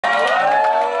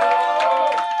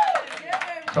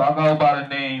So I go by the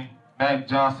name Mac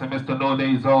Johnson, Mr. No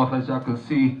Days Off. As y'all can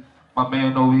see, my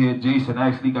man over here, Jason,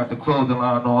 actually got the clothing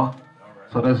line on.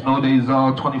 So that's No Days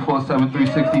Off, 24/7,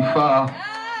 365.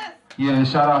 Yeah,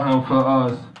 shout out him for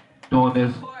us doing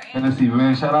this in this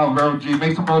event. Shout out Vero G.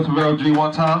 Make some noise for Vero G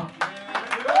one time.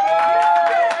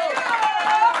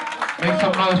 Make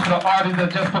some noise for the artists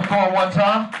that just performed one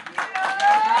time.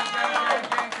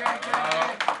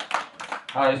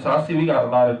 Alright, so I see we got a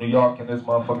lot of New York in this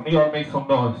motherfucker. New York, make some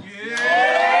noise.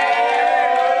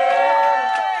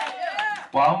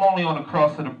 Well, I'm only on the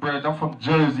cross of the bridge. I'm from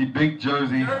Jersey, big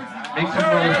Jersey. Make some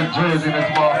noise for Jersey in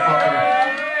this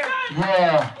motherfucker.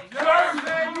 Yeah.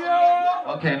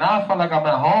 Okay, now I feel like I'm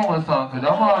at home or something, cause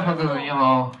y'all motherfuckers, you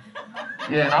know.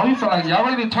 Yeah, now we feel like y'all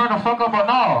ready to turn the fuck up or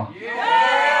no?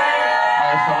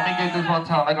 Alright, so let me get this one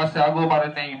time. Like I said, I go by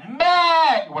the name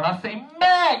Mac. When I say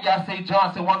Mac, y'all say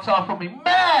Johnson one time for me.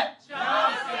 Mac!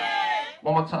 Johnson!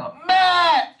 One more time.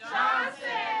 Mac!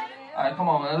 Johnson! Alright, come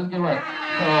on, man. Let's get right.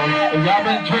 So, if y'all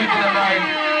been drinking tonight,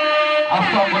 I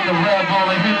fuck with the Red Bull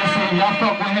and Hennessy. Y'all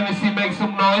fuck with Hennessy, make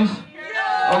some noise.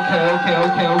 Okay.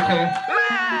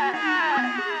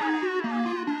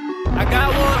 I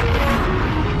got one.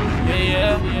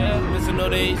 Yeah. Mr. No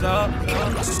Days Off.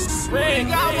 Ring,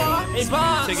 got one. Hey,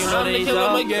 Bob. Taking No Days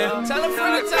Off. Tell him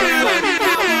from the time.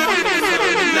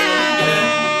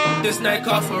 This night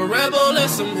call for Rebel and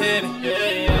some Henny.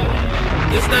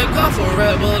 This night call for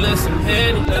Rebel and some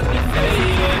Henny. Let's get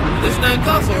faded. This night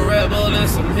call for Rebel and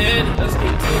some Henny. Let's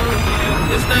get to it.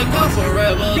 This night call for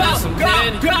Rebel and some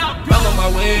Henny. I'm on my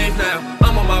wave now.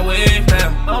 I'm on my wave now.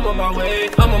 I'm on my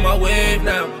wave. I'm on my wave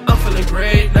now. I'm feeling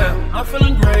great now. I'm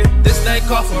feeling great. This night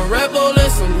call for Rebel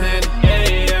and some Henny.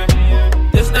 Yeah.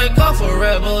 This night call for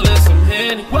Rebel and some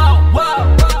Henny. Whoa.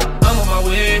 I'm on my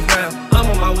wave now. I'm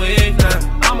on my wave now.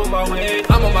 I'm on my wave.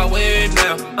 I'm on my wave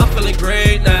now. I'm feeling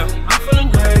great now. I'm feeling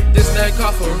great. This night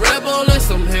call for Rebel and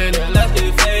some Henny. Let's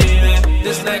get faded.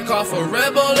 This night call for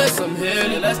Rebel and some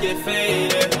Henny. Let's get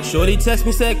faded. Shorty text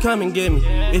me, said come and get me.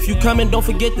 If you coming, don't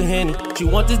forget the Henny. She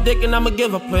want this dick and I'ma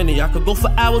give her plenty. I could go for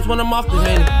hours when I'm off the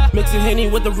Henny. Mix the Henny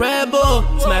with the Red Bull.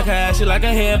 Smack her ass shit like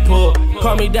a hand pull.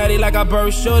 Call me daddy like I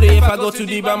birthed shorty. If I go too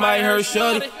deep, I might hurt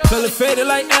shorty. Feeling faded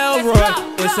like Elroy.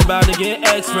 It's about to get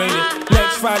X-rated.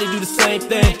 Next Friday do the same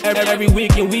thing. Every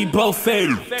weekend we both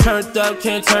faded. Turned up,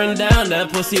 can't turn down.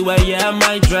 That pussy wet, yeah, I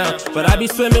might drown. But I be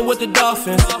swimming with the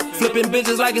dolphins. Flipping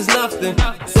bitches like it's nothing.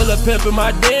 Still a pimp in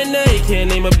my DNA. Can't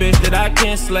name a bitch that I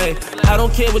can't slay. I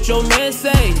don't care what your man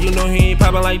say. You know he ain't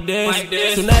poppin' like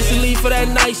this. So naturally for that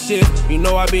night shift. You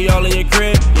know I be all in your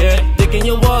crib, yeah. Dicking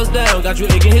your walls down. Got you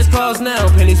aching his claws now.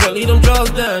 Pennies will lead them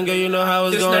draws down. Girl, you know how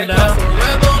it's going down. This night call for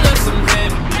Rebel and some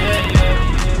Henny. Yeah.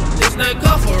 This night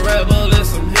call for Rebel and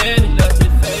some Henny. Let's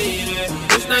get faded.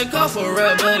 This night call for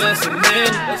Rebel and some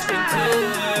Henny. Let's get to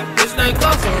it. This night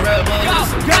call for Rebel and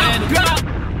some Henny.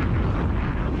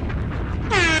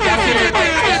 Y'all see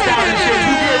everybody freestyle and shit.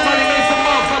 You get money, make some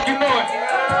motherfucking noise.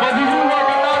 Whether you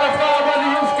working 9 to 5, whether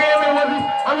you scamming,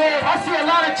 I mean, I see a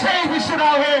lot of change and shit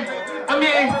out here. I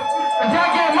mean, if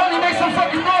y'all get money, make some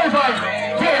fucking noise, like,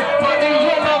 yeah, money,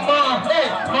 you're my mom,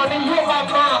 hey, money, you're my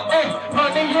mom, hey,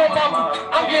 money, you're my mom.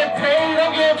 I'm getting paid,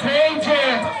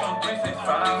 yeah.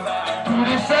 Do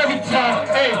this every time,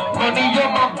 hey, money, you're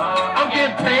my mom. I'm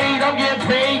getting paid,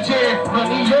 yeah.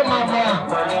 Money, you're my mom.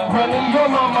 Money, you're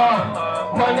my mom.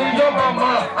 Money, you're my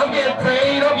mom. I'm getting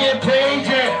paid,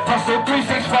 yeah. Hustle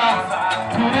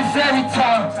 365. Do this every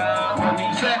time. Money,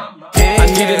 yeah. I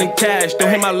need it in cash, don't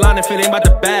hit my line if it ain't about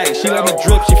the bag. She like my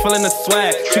drip, she feeling the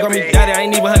swag. She call me daddy, I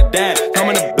ain't even her dad. If I'm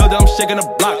in the building, I'm shaking the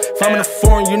block. If I'm in the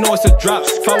foreign, you know it's a drop.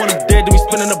 If I want him dead, then we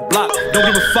spinning the block. Don't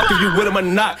give a fuck if you with him or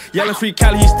not. Yelling free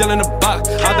Cali, he still in the box.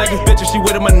 I bag his bitch if she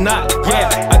with him or not.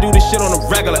 Yeah, I do this shit on a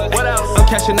regular. I'm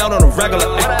cashing out on a regular.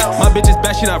 My bitch is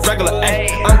bad, she not regular.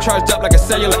 I'm charged up like a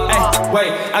cellular. Wait,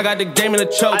 I got the game in the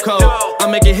chokehold. I'm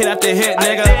making hit after hit,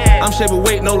 nigga. I'm shaving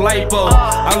weight, no lipo.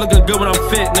 I'm looking good when I'm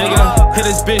fit, nigga. Hit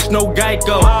this bitch, no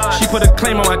Geico. She put a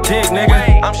claim on my dick,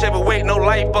 nigga. I'm shaving weight, no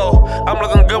lipo. I'm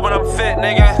looking good when I'm fit,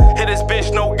 nigga. Hit this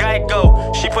bitch, no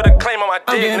Geico. She put a claim on my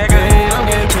dick, nigga. I'm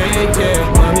getting paid,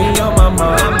 yeah. Money on my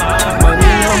mind. Money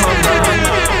on my mind.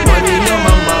 Money on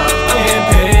my mind.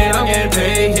 I'm getting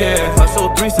paid, yeah.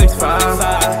 Hustle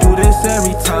 365. Do this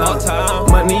every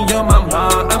time. Money on my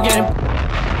mind. I'm getting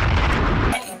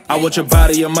I want your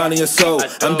body, your mind, and your soul.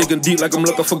 I'm digging deep like I'm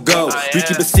looking for gold. We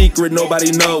keep a secret,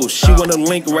 nobody knows. She wanna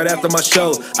link right after my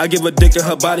show. I give a dick and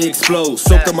her body explodes.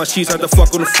 Soaked up my sheets, had to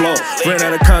fuck on the floor. Ran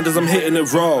out of condoms, I'm hitting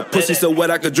it raw. Pussy so wet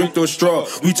I could drink through a straw.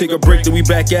 We take a break, then we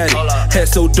back at it. Head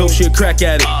so dope, she'll crack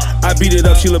at it. I beat it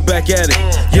up, she look back at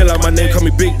it. Yell out my name, call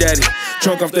me Big Daddy.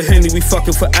 Drunk off the Henny, we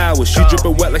fucking for hours. She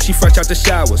drippin' wet like she fresh out the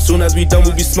shower. Soon as we done,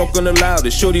 we be smoking the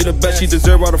loudest. Shorty the best, she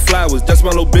deserve all the flowers. That's my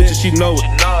little bitch and she know it.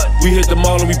 We hit the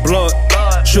mall and we blow it.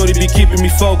 Shorty be keeping me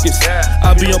focused.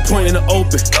 I be on point in the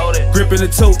open, gripping the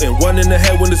totin', one in the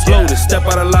head when it's loaded. Step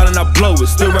out of line and I blow it.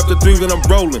 Still rap the threes when I'm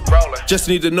rolling. Just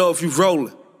need to know if you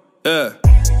rollin'. Yeah.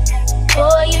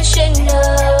 Boy, you should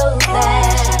know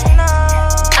that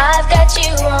I've got you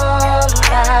on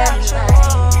my mind.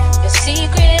 Your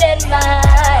secret admirer.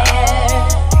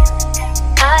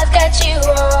 I've got you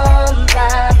on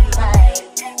my mind.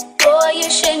 Boy, you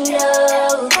should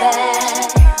know that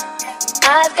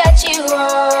I've got you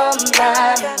on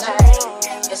my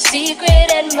mind. Your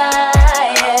secret admirer.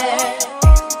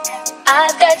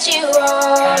 I've got you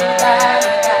on my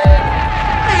mind.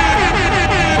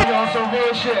 Some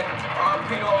real shit.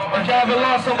 If y'all ever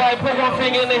lost somebody, put one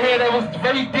finger in the head that was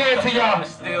very dear to y'all.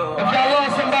 If y'all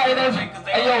lost somebody that's,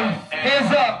 hey yo,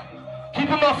 hands up. Keep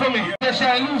them up for me. If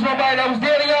y'all lose nobody that was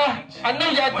dear to y'all, I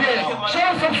knew y'all did. Show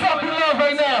them some fucking love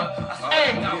right now.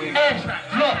 Hey,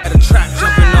 look.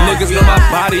 Niggas know my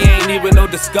body ain't even no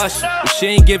discussion. If she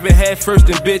ain't giving head first,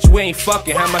 then bitch, we ain't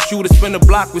fucking. Have my shooter spin the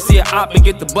block, we see a op and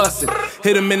get the bustin'.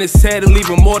 Hit him in his head and leave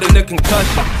him more than a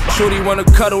concussion. Shorty wanna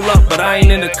cuddle up, but I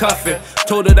ain't in the cuffin'.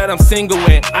 Told her that I'm single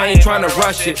and I ain't tryna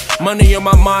rush it. Money on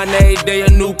my mind every day, a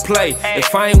new play.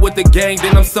 If I ain't with the gang,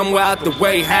 then I'm somewhere out the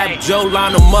way. Have Joe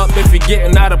line him up if he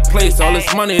getting out of place. All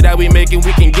this money that we making,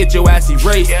 we can get your ass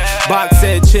erased. Box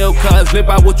said chill, cuz live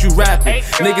by what you rapping.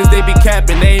 Niggas, they be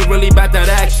capping, they ain't really about that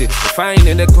action. If I ain't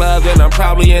in the club, then I'm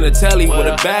probably in a telly with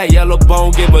a bad yellow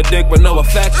bone, give a dick with no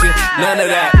affection. None of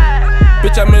that.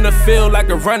 Bitch, I'm in the field like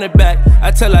a running back.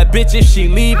 I tell that bitch if she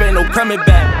leave, ain't no coming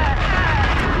back.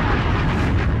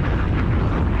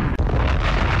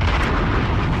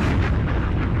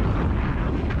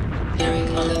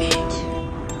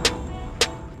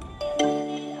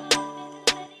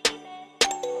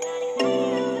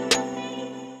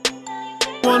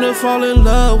 Wanna fall in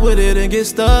love with it and get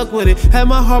stuck with it. Had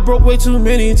my heart broke way too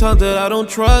many times that I don't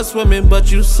trust women. But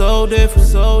you so different,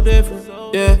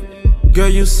 yeah. Girl,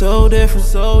 you so different,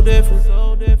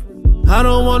 I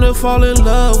don't wanna fall in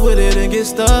love with it and get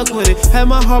stuck with it. Had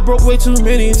my heart broke way too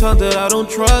many times that I don't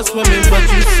trust women. But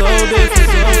you so different,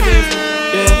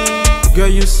 yeah. Girl,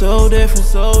 you so different,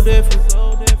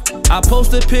 I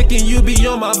post a pic and you be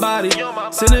on my body.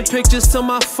 Sending pictures to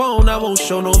my phone, I won't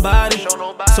show nobody.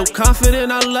 So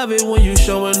confident, I love it when you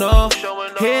showing off.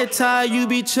 Head tie, you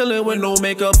be chillin' with no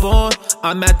makeup on.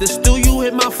 I'm at the stool, you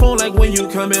hit my phone like when you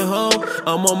coming home.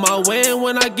 I'm on my way and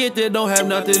when I get there, don't have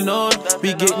nothing on.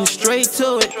 Be getting straight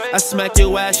to it. I smack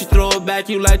your ass, you throw it back,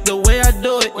 you like the way I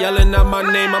do it. Yelling out my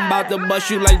name, I'm about to bust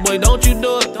you like, boy, don't you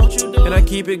do it. And I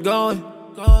keep it going.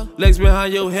 Legs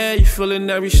behind your head, you feeling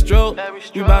every stroke.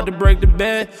 You about to break the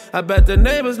bed, I bet the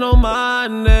neighbors know my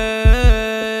name.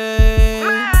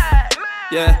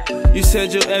 Yeah, you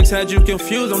said your ex had you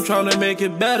confused, I'm trying to make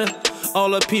it better. All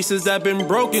the pieces that been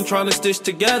broken, trying to stitch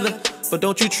together. But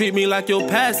don't you treat me like your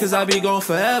past, cause I be gone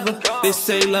forever. They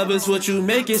say love is what you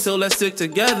make it, so let's stick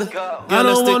together. I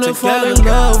don't wanna fall in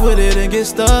love with it and get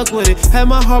stuck with it. Had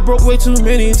my heart broke way too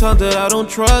many times that I don't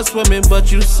trust women.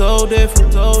 But you so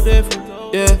different,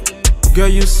 yeah. Girl,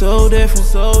 you so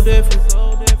different,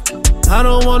 I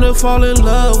don't wanna fall in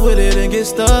love with it and get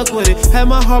stuck with it. Had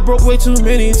my heart broke way too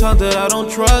many times that I don't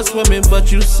trust women.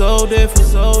 But you so different,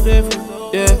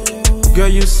 yeah. Girl,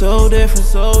 you so different,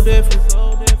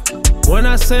 When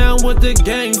I say I'm with the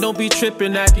gang, don't be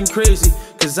trippin', acting crazy.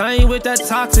 Cause I ain't with that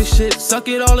toxic shit, suck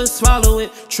it all and swallow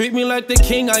it. Treat me like the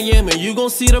king I am and you gon'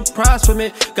 see the prize from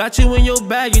it. Got you in your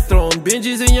bag, you throwing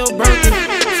binges in your Birkin.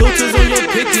 Filters on your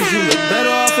pictures, you look better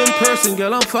off in person.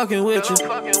 Girl, I'm fucking with you.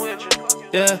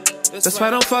 Yeah, that's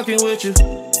right, I'm fucking with you.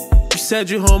 You said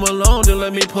you home alone, then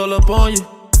let me pull up on you.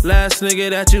 Last nigga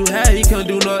that you had, he couldn't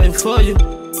do nothing for you.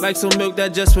 Like some milk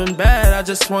that just went bad, I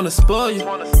just wanna spoil you.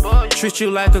 Treat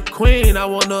you like a queen, I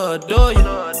wanna adore you.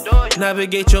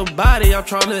 Navigate your body, I'm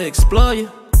tryna explore you.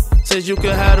 Says you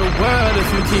could have the world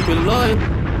if you keep it loyal.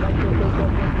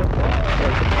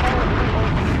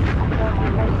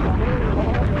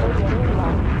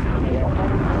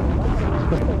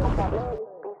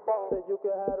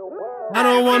 I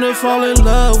don't wanna fall in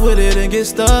love with it and get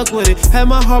stuck with it. Had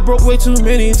my heart broke way too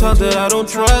many times that I don't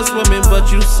trust women. But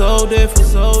you so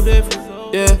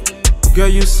different, yeah. Girl,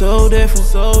 you so different,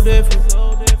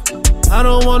 I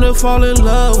don't wanna fall in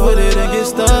love with it and get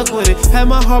stuck with it. Had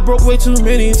my heart broke way too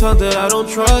many times that I don't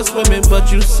trust women.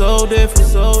 But you so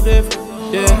different,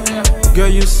 yeah. Girl,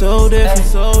 you so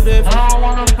different, I don't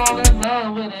wanna fall in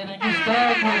love with it and get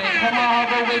stuck with it. Had my heart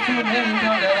broke way too many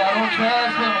times that I don't trust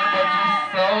women. But you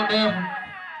so different.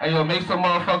 Hey, yo, make some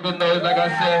motherfucking noise, like I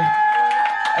said.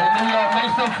 Hey, New York,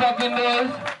 make some fucking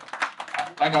noise.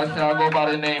 Like I said, I go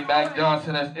by the name Macc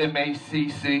Johnson. That's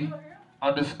MACC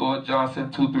 _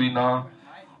 Johnson 239.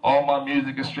 All my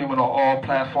music is streaming on all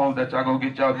platforms that y'all go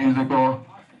get y'all music on.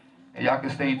 And y'all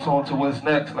can stay tuned to what's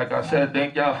next. Like I said,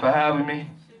 thank y'all for having me.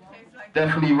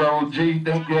 Definitely Roll G.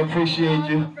 Thank you, appreciate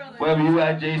you. Wherever you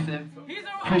at, Jason.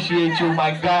 Appreciate you, my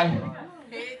guy.